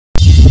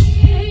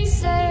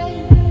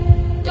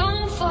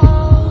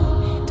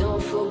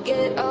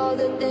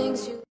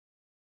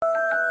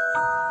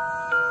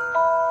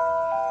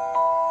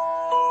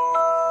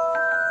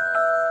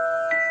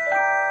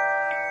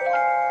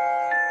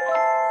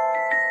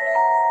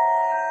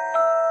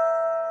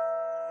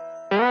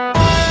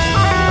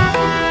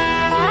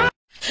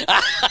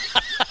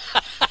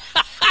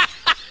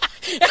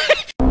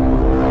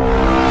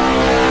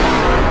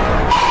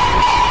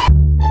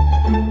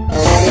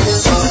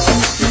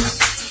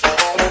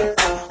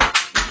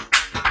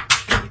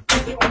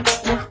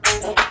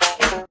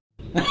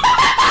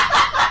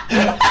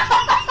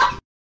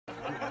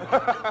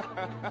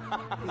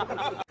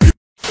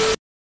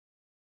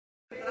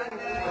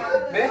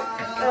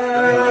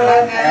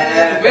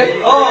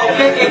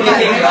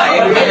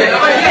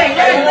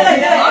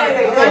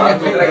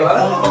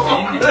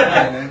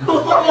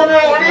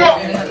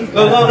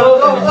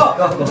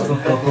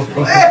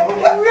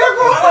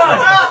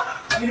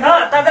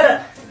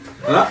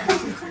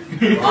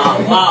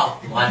Wow,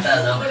 mantap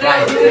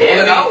surprise.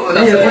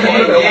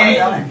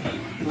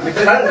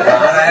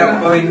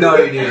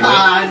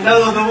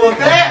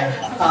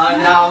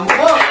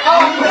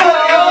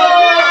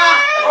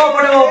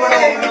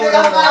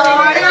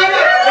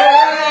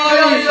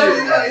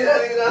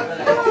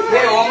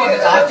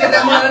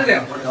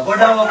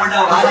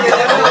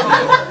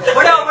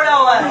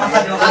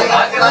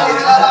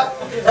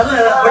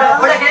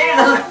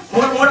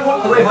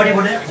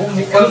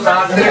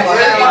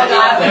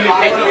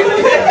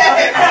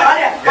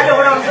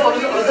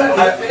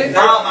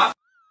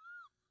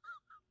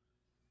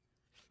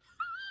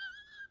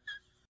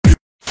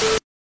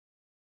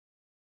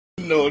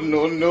 No,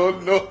 no, no,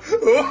 no.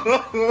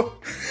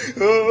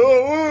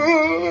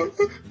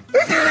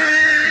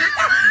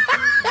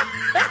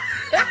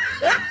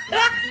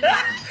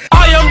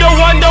 I am the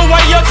one, the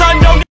way your son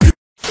don't.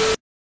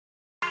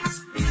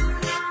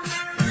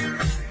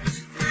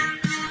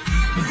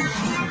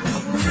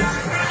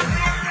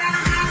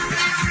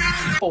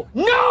 Oh,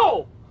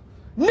 no!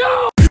 No!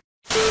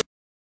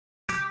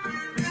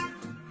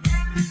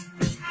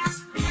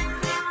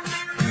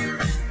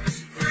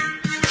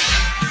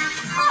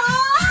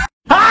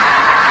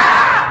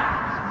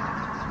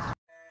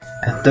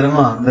 ඇත්තටම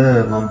අද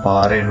මම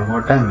පාරේ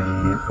එනකොට මේ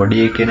පොඩි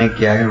කෙනෙක්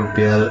කියාගෙන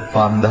රුපියල්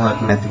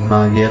 5000ක් නැති වුණා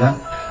කියලා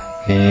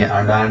මේ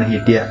අඬාන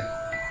හිටියා.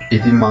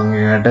 ඉතින් මම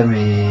එයාට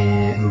මේ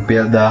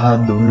රුපියල් 1000ක්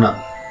දුන්නා.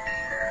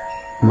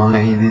 මම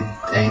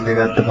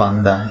ඇහිඳගත්ත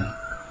 5000.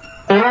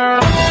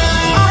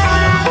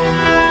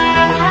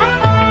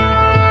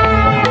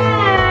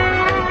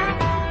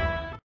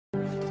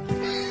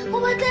 Oh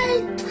my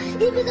god!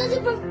 Even though you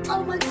broke,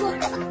 oh my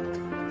god!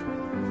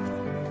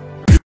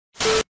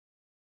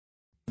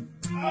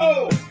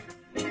 Oh,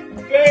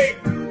 babe.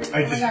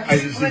 I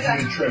just need you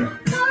to trim it.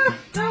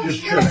 Just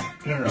trim it.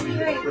 No,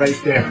 right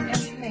there.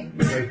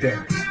 Right there.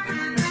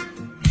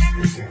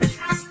 Right there.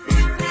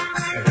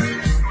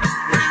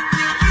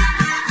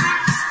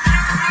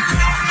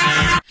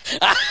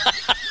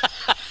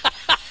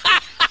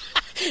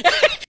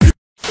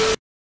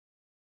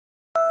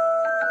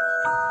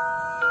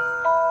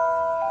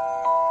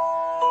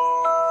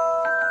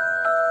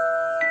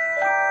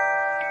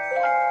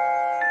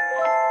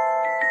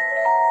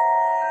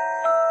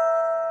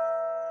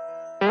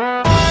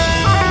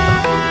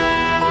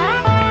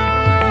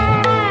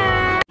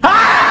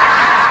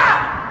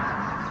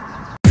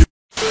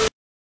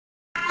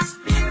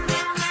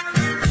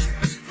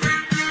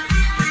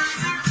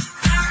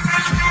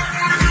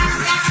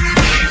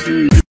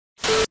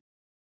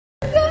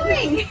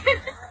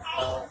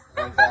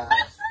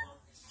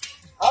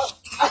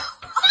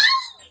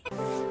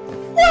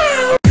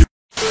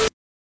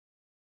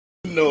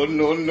 No,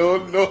 no, no,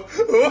 no.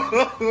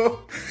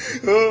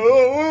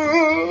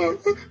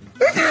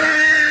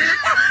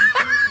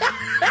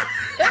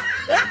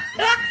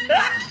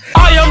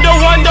 I am the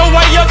one, the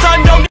way your son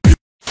don't.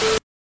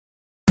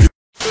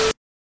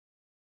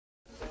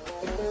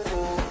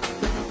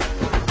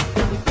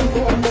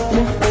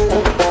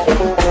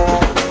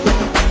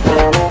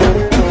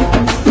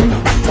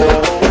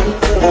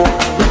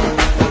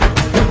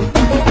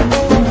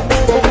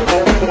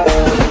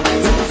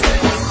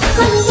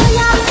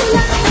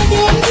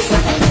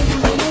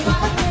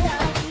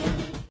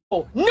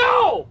 Oh,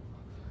 no!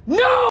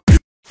 No!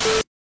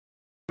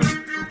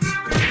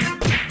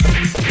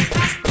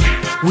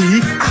 We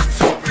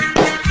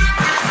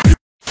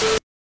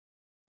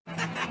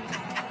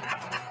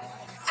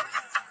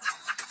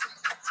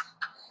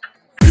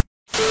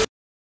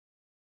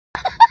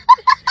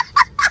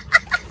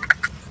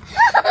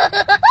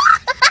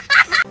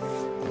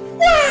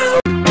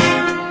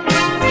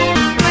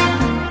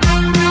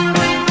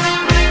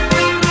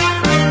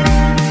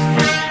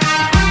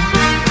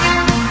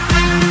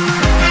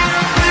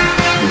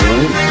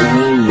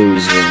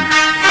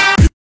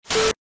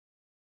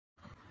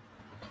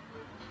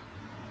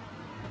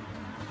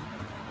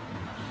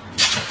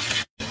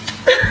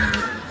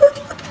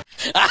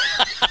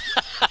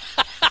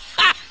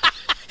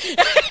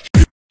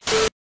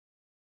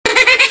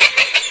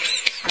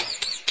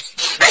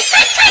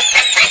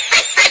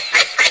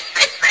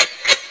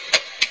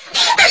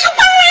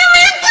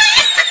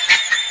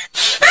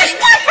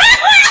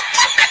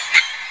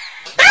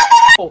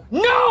Oh,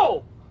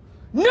 no!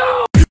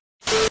 No!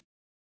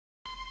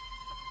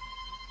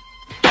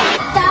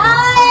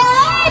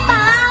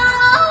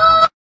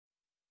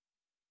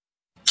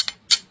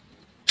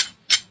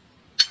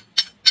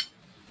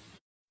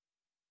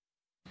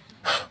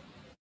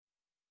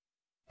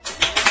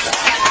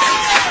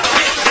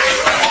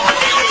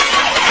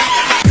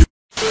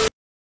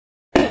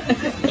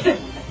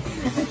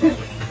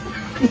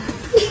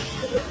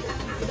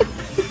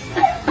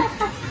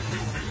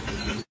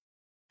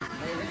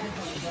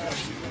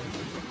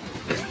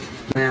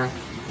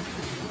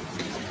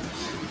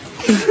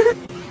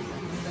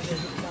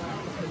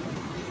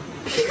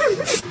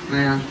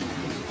 Ayan.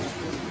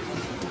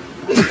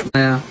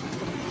 Ayan.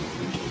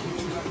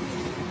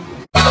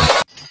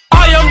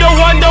 I am the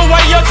one, the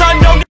way your son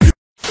don't.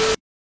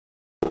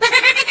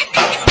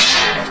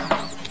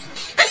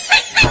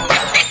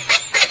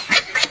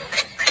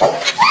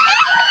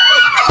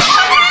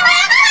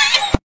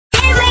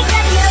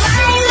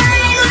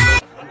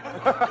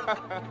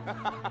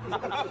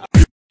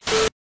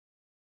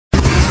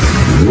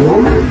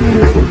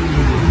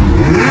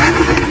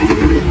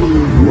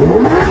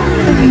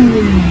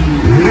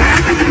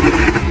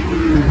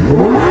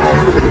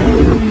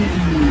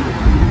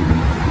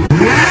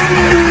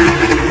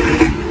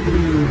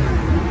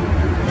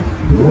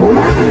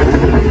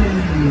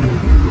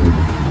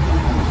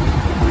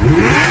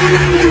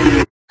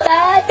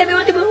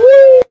 Tiba-tiba,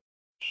 wih.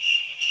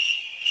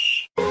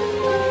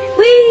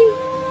 Wih.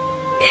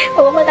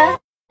 Apa mata?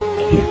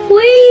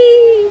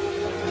 Wih.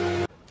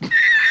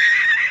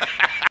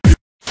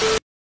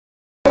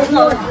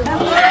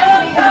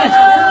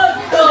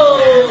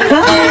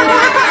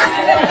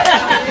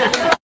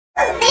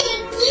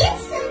 Thank you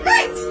so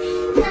much.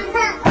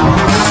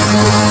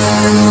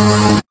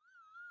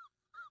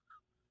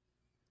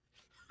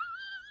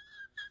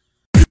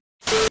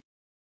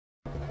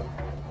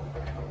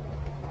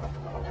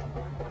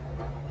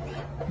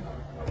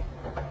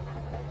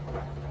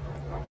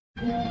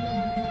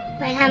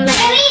 Muhammad.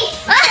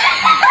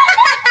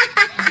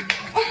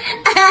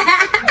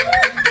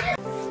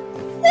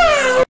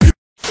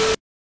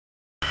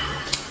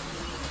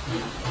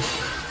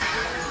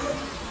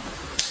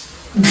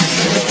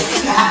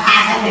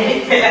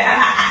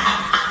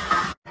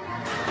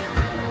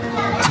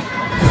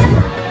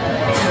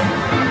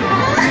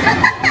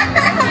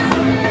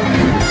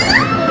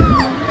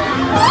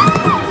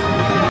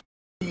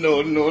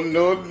 No, no,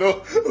 no,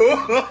 no.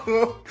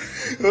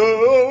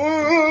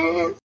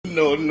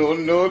 No, no,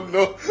 no,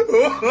 no.